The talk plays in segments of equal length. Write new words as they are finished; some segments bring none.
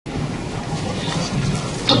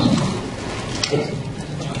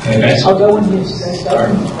Okay, guys. I'll go in here.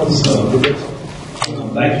 Start.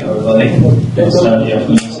 Welcome back, everybody. We'll start the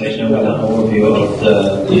afternoon session with an overview of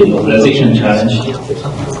the localization challenge.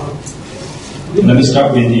 Let me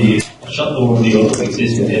start with the short overview of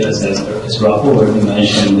existing data sets. As Rahul already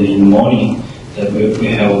mentioned in the morning, that we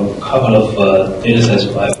have a couple of data sets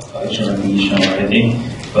for action recognition already.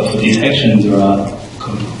 But for detection, there are,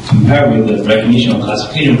 compared with the recognition or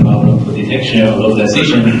classification problem, for detection or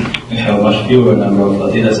localization, we have a much fewer number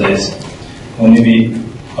of data sets. Or maybe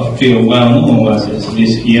a few well-known ones is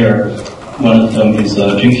this here. One of them is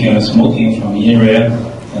drinking and smoking from area,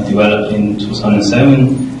 developed in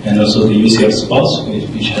 2007, and also the UCF spots,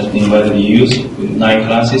 which has been widely used with 9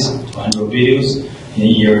 classes, 200 videos in the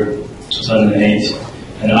year 2008.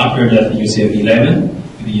 And after that, UCF 11,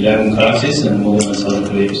 with 11 classes and more than 1,000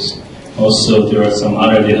 clips. Also, there are some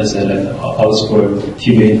other data sets like outscore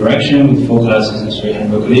TV interaction with 4 classes and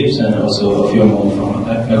 300 clips, and also a few more from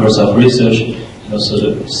Microsoft Research, and also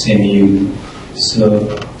the CMU. So,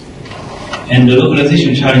 and the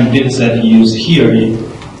localization challenge data set used here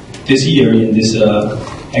this year in this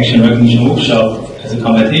action recognition workshop as a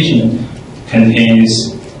competition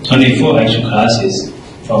contains 24 action classes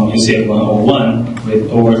from UCF 101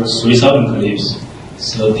 with over 3,000 clips.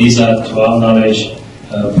 So these are, to our knowledge,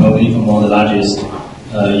 probably among the largest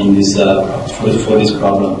in this for this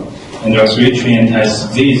problem. And there are 3 train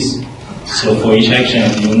tests these. So for each action,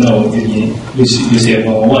 as you know, in UCF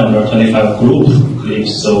 101 there are 25 group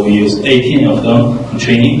clips. So we use 18 of them for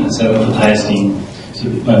training and 7 for testing. So,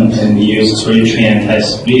 and we use 3 train and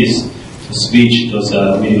test splits to switch those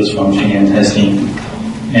videos from training and testing.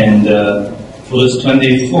 And for those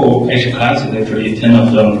 24 action classes, actually 10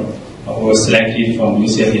 of them were selected from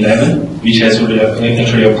UCF 11, which is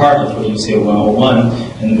actually a part of UCF 101,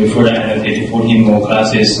 and before that annotated 14 more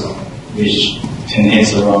classes, which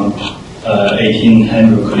contains around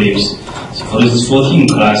 1,800 clips. So for these 14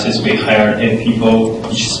 classes, we hired 8 people,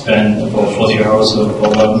 each spend about 40 hours or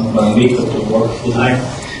about one week of the work full time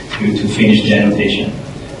to finish the annotation.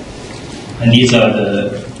 And these are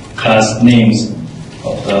the class names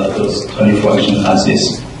of those 24 action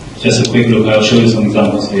classes. Just a quick look, I'll show you some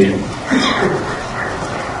examples later.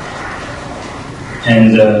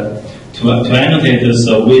 And to annotate those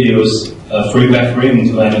videos, frame by frame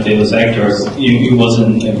to annotate those actors, it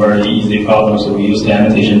wasn't a very easy problem, so we used the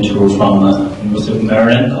annotation tool from University of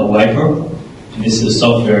Maryland called Viper. And this is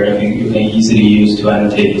software that you can easily use to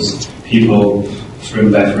annotate those people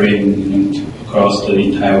frame by frame across the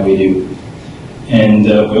entire video. And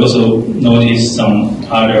we also noticed some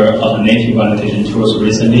other alternative annotation tools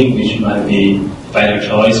recently, which might be a better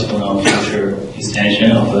choice for our future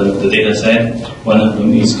extension of the data set. One of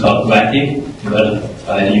them is called VATIC, developed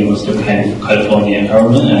by the University of California,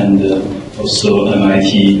 Irvine, and also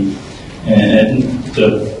MIT. And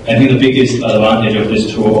I think the biggest advantage of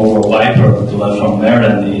this tool over Viper, the one from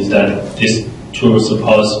Maryland, is that this tool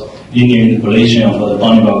supports linear interpolation of the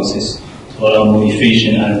bounding boxes to allow more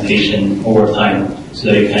efficient annotation over time,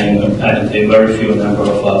 so that you can annotate very few number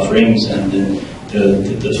of frames, and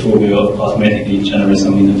the tool will automatically generate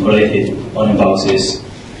some interpolated bounding boxes.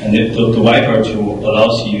 And the Viper tool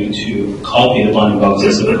allows you to copy the bounding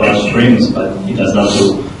boxes across frames, but it does not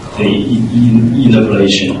do the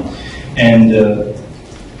interpolation. And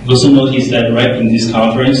also notice that right in this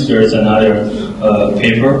conference, there is another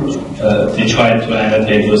paper. They tried to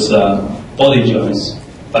annotate those body joints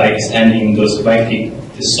by extending those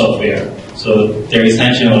VATIC, this software. So their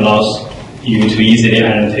extension allows you to easily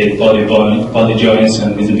annotate body joints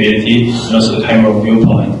and visibility, and also the camera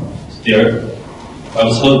viewpoint. I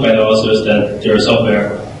was told by the authors that their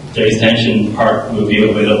software, their extension part will be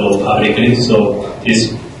available publicly, so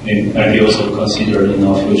this might be also considered in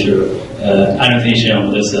our future annotation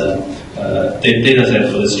of this data set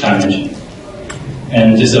for this challenge.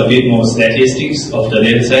 And just a bit more statistics of the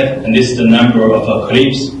data set, and this is the number of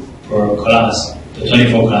clips per class, the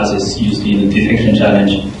 24 classes used in the detection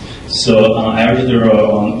challenge. So on average, there are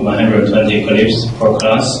around 120 clips per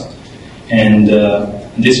class, and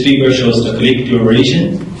this figure shows the clip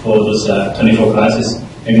duration for those 24 classes,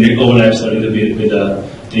 and it overlaps a little bit with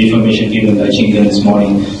the information given by Jiang this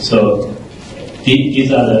morning. So these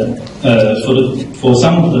are the for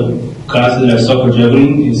some of the classes like soccer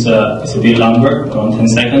juggling is a bit longer, around 10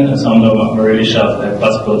 seconds, and some of them are really short, like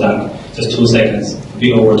basketball dunk, just 2 seconds, a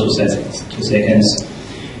bit over 2 seconds. 2 seconds.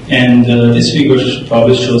 And this figure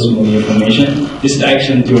probably shows more information. This is the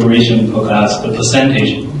action duration per class, the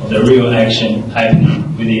percentage of the real action happening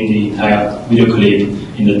within the entire video clip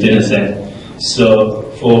in the data set. So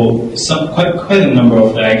for some quite a number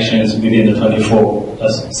of the actions within the 24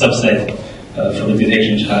 subset, for the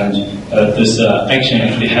detection challenge, this action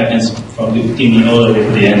actually happens from the beginning all the way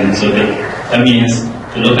to the end. So that means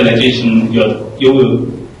the localization you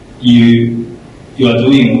are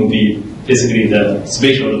doing will be basically the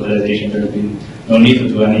spatial localization. There will be no need to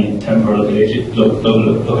do any temporal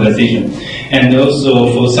localization. And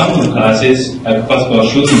also for some of the classes, like basketball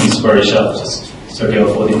shooting is very short, just 30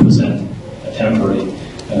 or 40% temporary,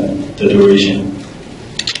 the duration.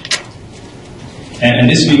 And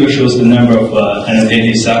this figure shows the number of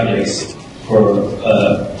annotated subjects per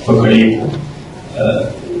clip,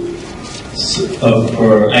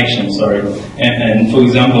 per action, sorry. And for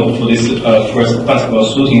example, for this first basketball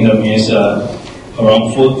shooting, that means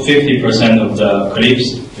around 50% of the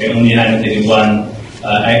clips, we only annotated one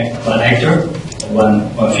actor,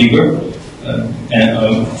 one figure.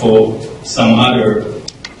 And for some other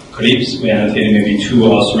clips, we annotated maybe 2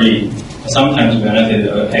 or 3. Sometimes we annotated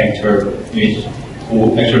an actor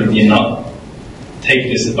who actually did not take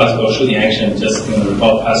this basketball shooting action, just the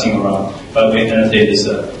ball passing around, but we annotate this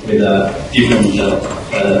with a different,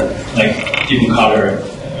 different color.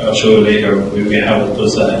 I'll show you later. We have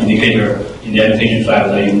those indicator in the annotation file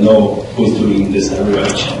that you know who's doing this real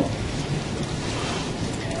action.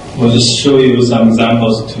 We'll just show you some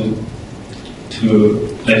examples to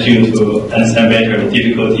let you to understand better the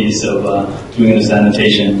difficulties of doing this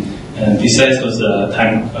annotation. And besides those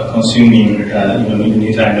time-consuming, you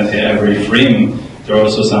need to annotate every frame, there are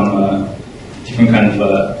also some different kind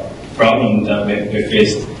of problems that we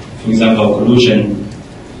faced. For example, occlusion,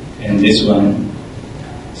 and this one.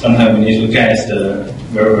 Sometimes we need to guess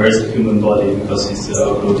where is the human body because it's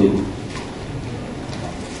occluded.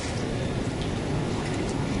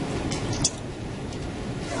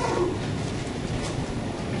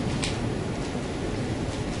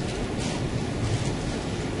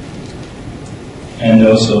 And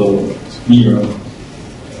also mirror.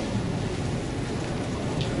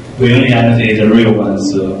 We only annotate the real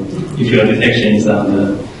ones, so if your detection is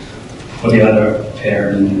on for the other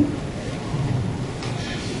pair, then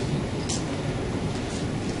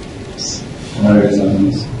another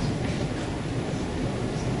example.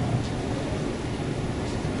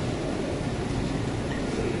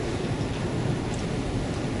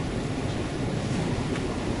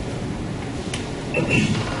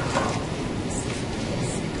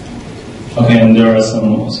 Okay, and there are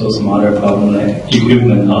also some other problems like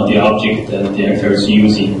equipment or the object that the actor is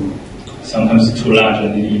using. Sometimes it's too large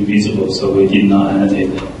and invisible, so we did not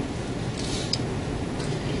annotate them.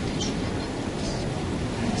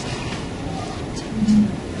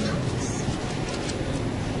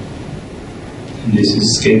 And this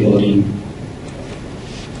is skateboarding.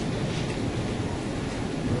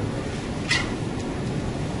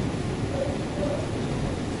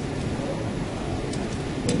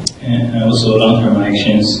 And also long-term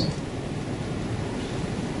actions.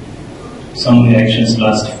 Some of the actions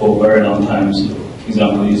last for a very long time. So, for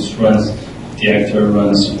example, the actor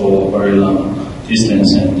runs for a very long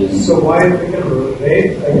distance, and then. So why we can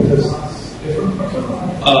relate like this different?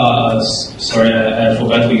 Sorry, I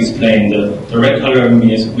forgot to explain. The red color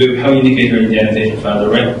means we have indicator in the annotation file. The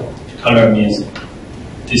red color means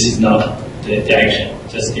this is not the action,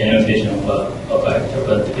 just the annotation of actor,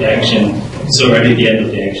 but the action is already the end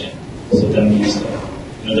of the action. So that means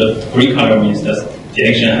the green color means that's the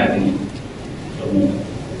action happening.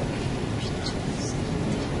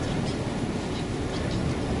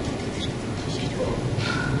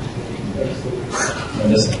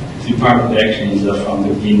 And the part of the action is from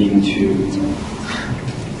the beginning to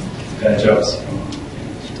jobs.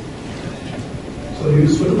 So the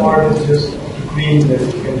useful part is just the green that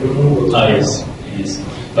you can remove. Yes.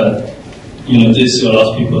 But this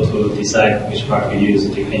allows people to decide which part to use.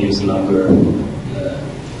 They can use longer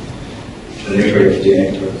trajectory of the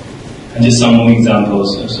actor. And just some more examples.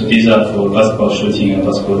 So these are for basketball shooting and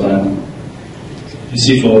basketball dunk. You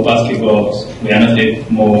see, for basketball, we annotate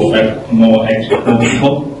more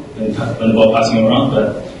people when the ball passing around,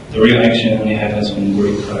 but the real action only happens when the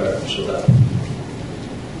green color shows up.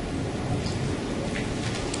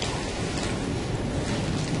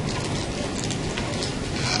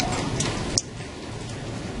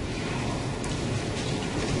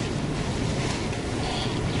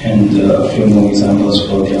 And a few more examples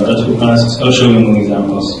for the other two classes. I'll show you more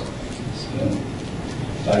examples. So,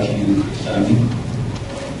 backing and diving.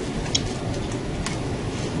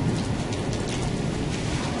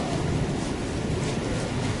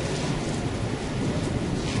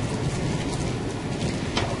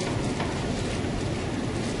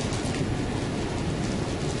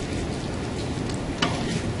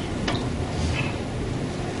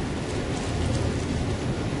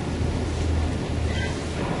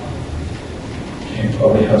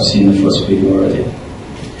 probably have seen the first video already.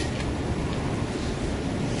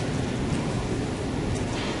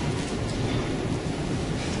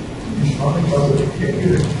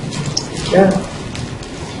 Yeah.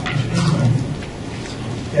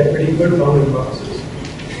 Yeah, pretty good bounding boxes.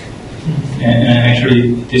 And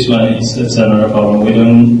actually, this one is another problem.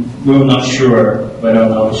 We're not sure whether or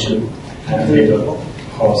not we should annotate the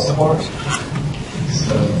horse.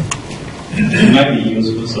 So it might be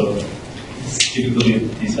useful. So it's difficult to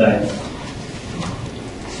decide.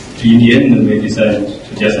 In the end, we decided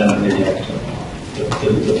to just annotate the actor,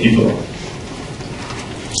 the people.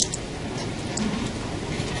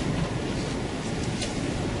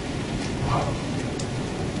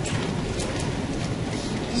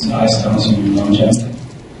 Size comes in non-jump.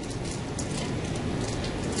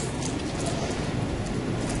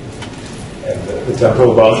 And the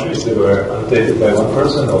temporal boundaries, they were annotated by one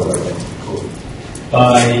person or by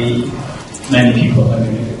many people? By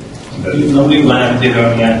many people. I mean, normally when annotator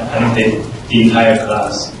annotate the entire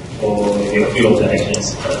class or maybe a few of the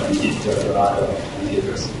actions, there are other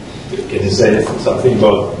annotators. Can you say something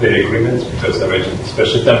about the agreements? Because I imagine,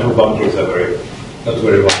 especially temporal boundaries are not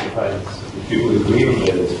very well defined. People agree on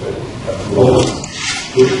that it's very temporal.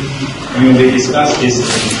 I mean, we discussed this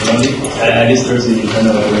internally. At least there's an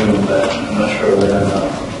internal agreement, but I'm not sure whether or not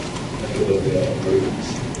people will agree.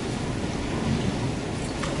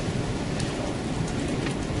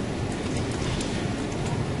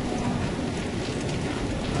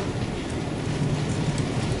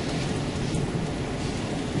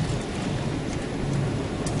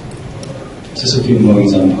 Just a few more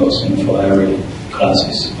examples for every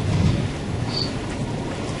classes.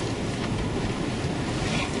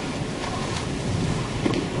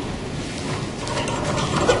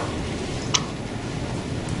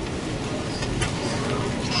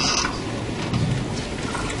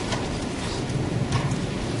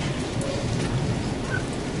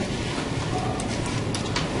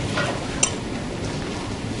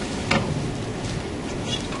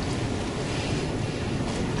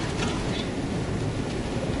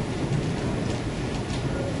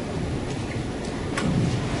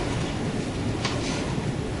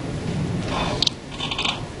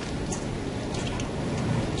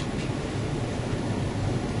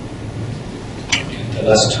 The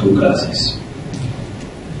last two classes.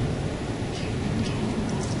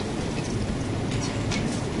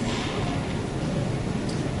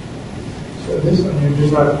 So this one you do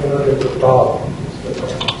not at the top.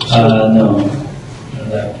 No.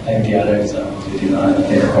 Like the other examples, we did not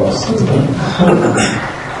annotate a course.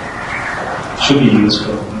 Should be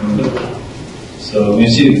useful. So when you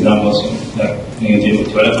see the examples, like when you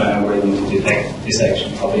develop an algorithm to detect this action,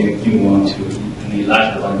 probably you want to need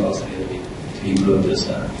larger bounding box to include this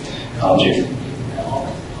object.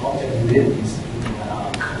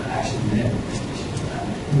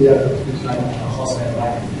 Yeah.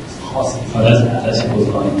 Oh, that's a good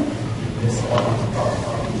point.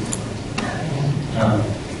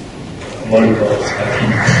 What do you call it?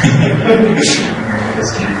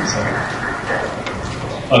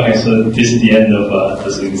 Okay, so this is the end of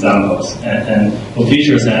those examples. And for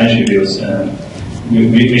features and attributes,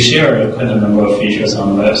 we share quite a number of features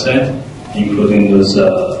on the website, including those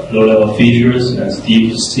low-level features,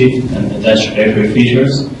 steep, and attached trajectory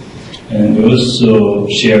features. And we also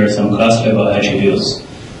share some class-level attributes.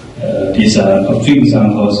 These are a few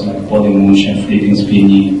examples like body motion, flipping,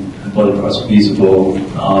 spinning, body parts visible,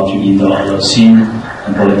 object in the other scene,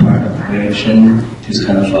 and body part configuration, these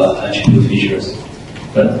kind of attribute features.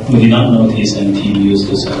 But we did not notice any team use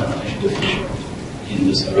this attribute feature in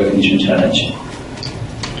this recognition challenge.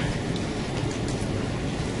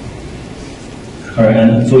 Alright,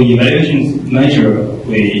 and for evaluation measure,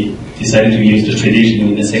 we decided to use the traditional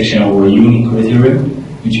intersection over unique criteria,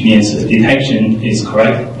 which means detection is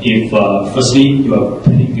correct if firstly your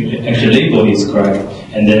actual label is correct,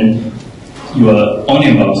 and then your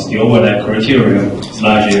onion box, the overlap criteria, is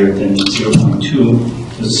larger than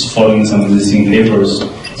 0.2, just following some existing papers.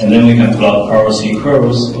 And then we can plot ROC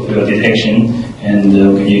curves of your detection, and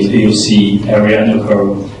you'll see area under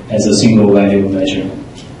curve as a single value measure.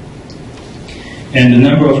 And the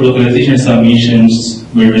number of localization submissions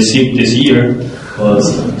we received this year was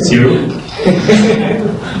 0.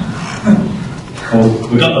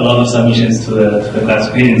 We got a lot of submissions to the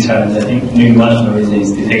classification challenge. I think maybe one of the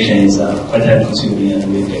reasons detection is quite time consuming,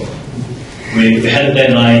 and we had a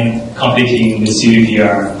deadline completing the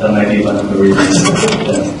CVPR. That might be one of the reasons.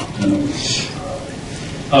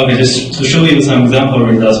 Okay, just to show you some example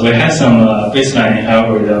results, we had some baseline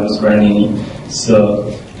algorithms running.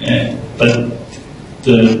 So, but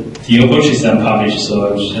the the approach is then published,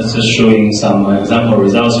 so just showing some example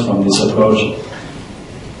results from this approach.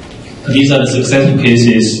 These are the successful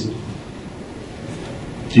cases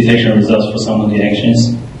detection results for some of the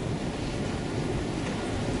actions.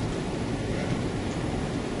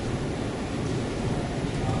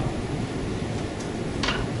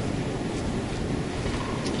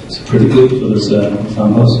 It's pretty good for those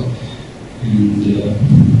examples. And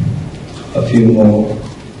a few more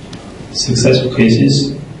successful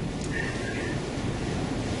cases.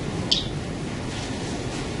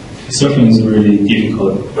 Surfing is really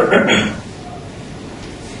difficult.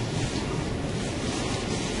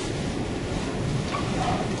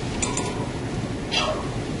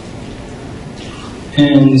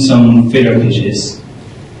 And some failure cases.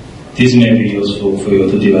 This may be useful for you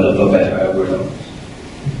to develop a better algorithm.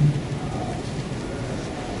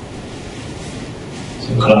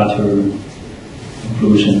 So clutter,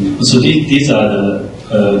 inclusion. So these are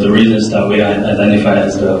the reasons that we identify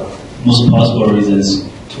as the most possible reasons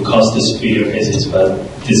to cause these failure cases, but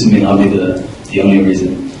this may not be the only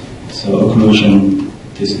reason. So occlusion,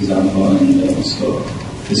 this example, and also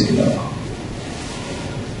this example.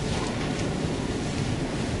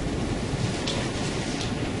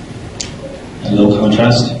 And low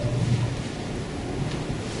contrast.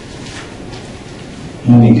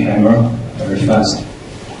 Moving camera, very fast.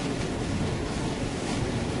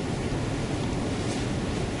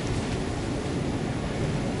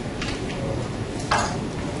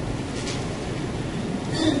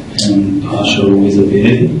 And partial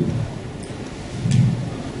visibility.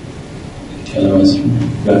 The other one is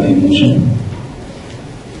rapid motion.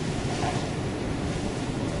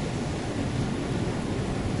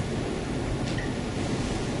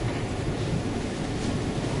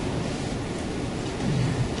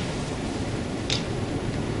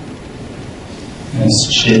 And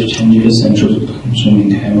shape changes and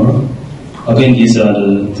zooming camera. Again, these are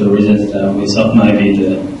the reasons that we thought might be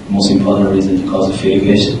the most important reason to cause a failure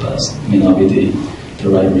case, but may not be the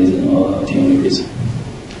right reason or the only reason.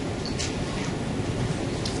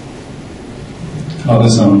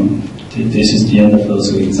 Okay, this is the end of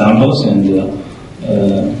those examples, and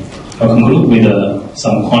I'll conclude with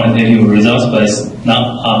some quantitative results, but it's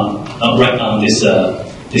not right on this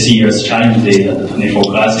year's challenge data, the 24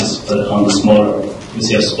 classes, but on the smaller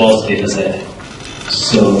UCF sports data set.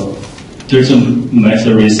 So there's a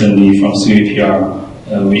method recently from CVPR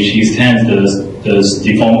which extends the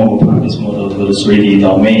deformable properties model to the 3D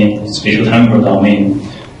domain, spatial temporal domain.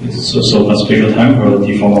 So for spatial temporal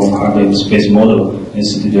deformable property space model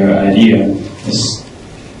is their idea.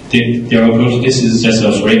 Their approach, this is just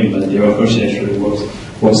a frame, but their approach actually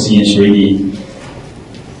works in 3D.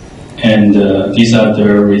 And these are the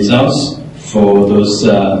results for those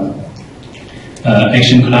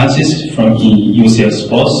action classes from UCF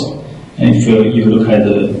sports. And if you look at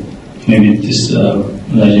maybe this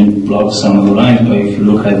legend blocks some of the lines, but if you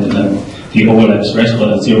look at the overlap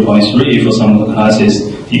threshold at 0.3 for some of the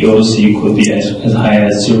classes, the OC could be as high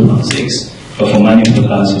as 0.6, but for many of the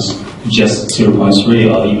classes, just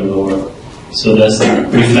 0.3 or even lower. So that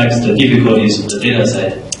reflects the difficulties of the data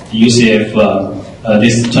set. The UCF,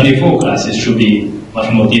 these 24 classes should be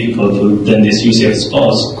much more difficult than this UCF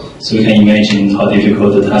sports, so you can imagine how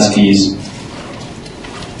difficult the task is.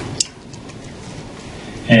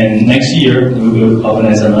 And next year, we will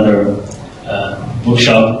organize another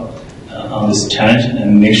workshop on this challenge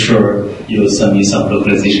and make sure you submit some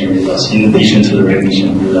localization results in addition to the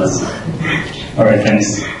recognition results. All right,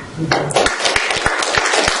 thanks.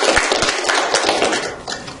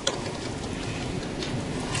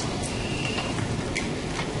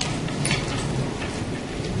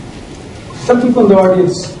 Some people in the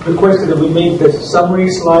audience requested that we make the summary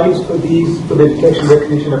slides for the detection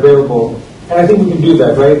recognition available. And I think we can do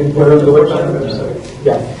that, right? And put it on the website.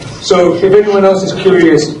 Yeah. So if anyone else is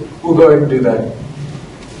curious, we'll go ahead and do that.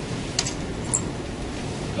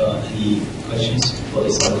 Any questions for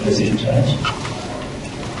this localization challenge?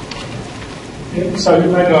 Yeah, so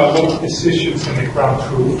you made a lot of decisions in the ground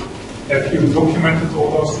truth. Have you documented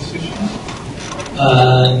all those decisions?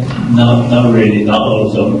 No, not really, not all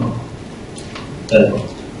of them. But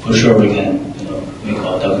for sure we can, make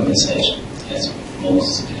our documentation as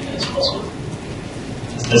most as possible.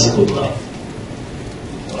 That's a good plan.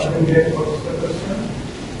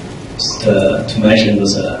 To mention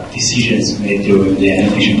those decisions made during the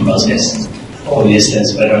annotation process. For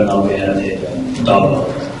instance, whether or not we annotate the dollar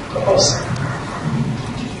across.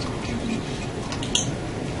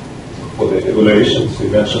 For the evaluations, you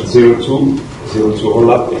mentioned 0-2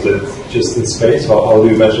 overlap. Is it just in space? How do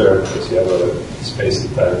you measure? Because you have a space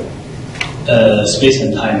and time. Space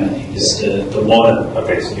and time, I think, is the water.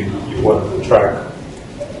 Okay, so you want the track,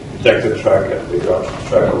 detected track and the ground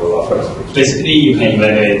track overlap. Basically, you can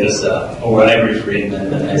evaluate this over every frame,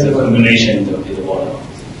 and as a combination, there will be the water.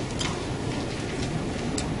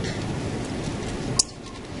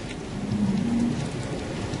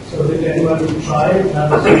 So did anyone try it? Now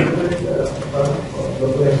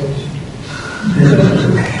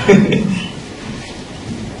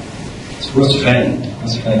It's worth trying.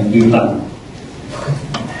 Let's try and do that.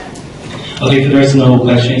 Okay, if there's no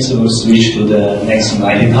questions, we'll switch to the next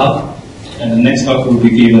invited talk. And the next talk will be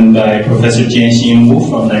given by Professor Jiang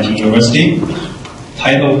from Nanjing University.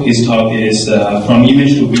 Title of his talk is From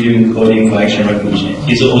Image to Video Encoding for Action Recognition.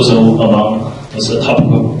 He's also among the top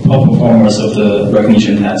performers of the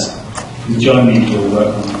recognition task. Join me to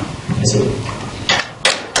welcome Professor.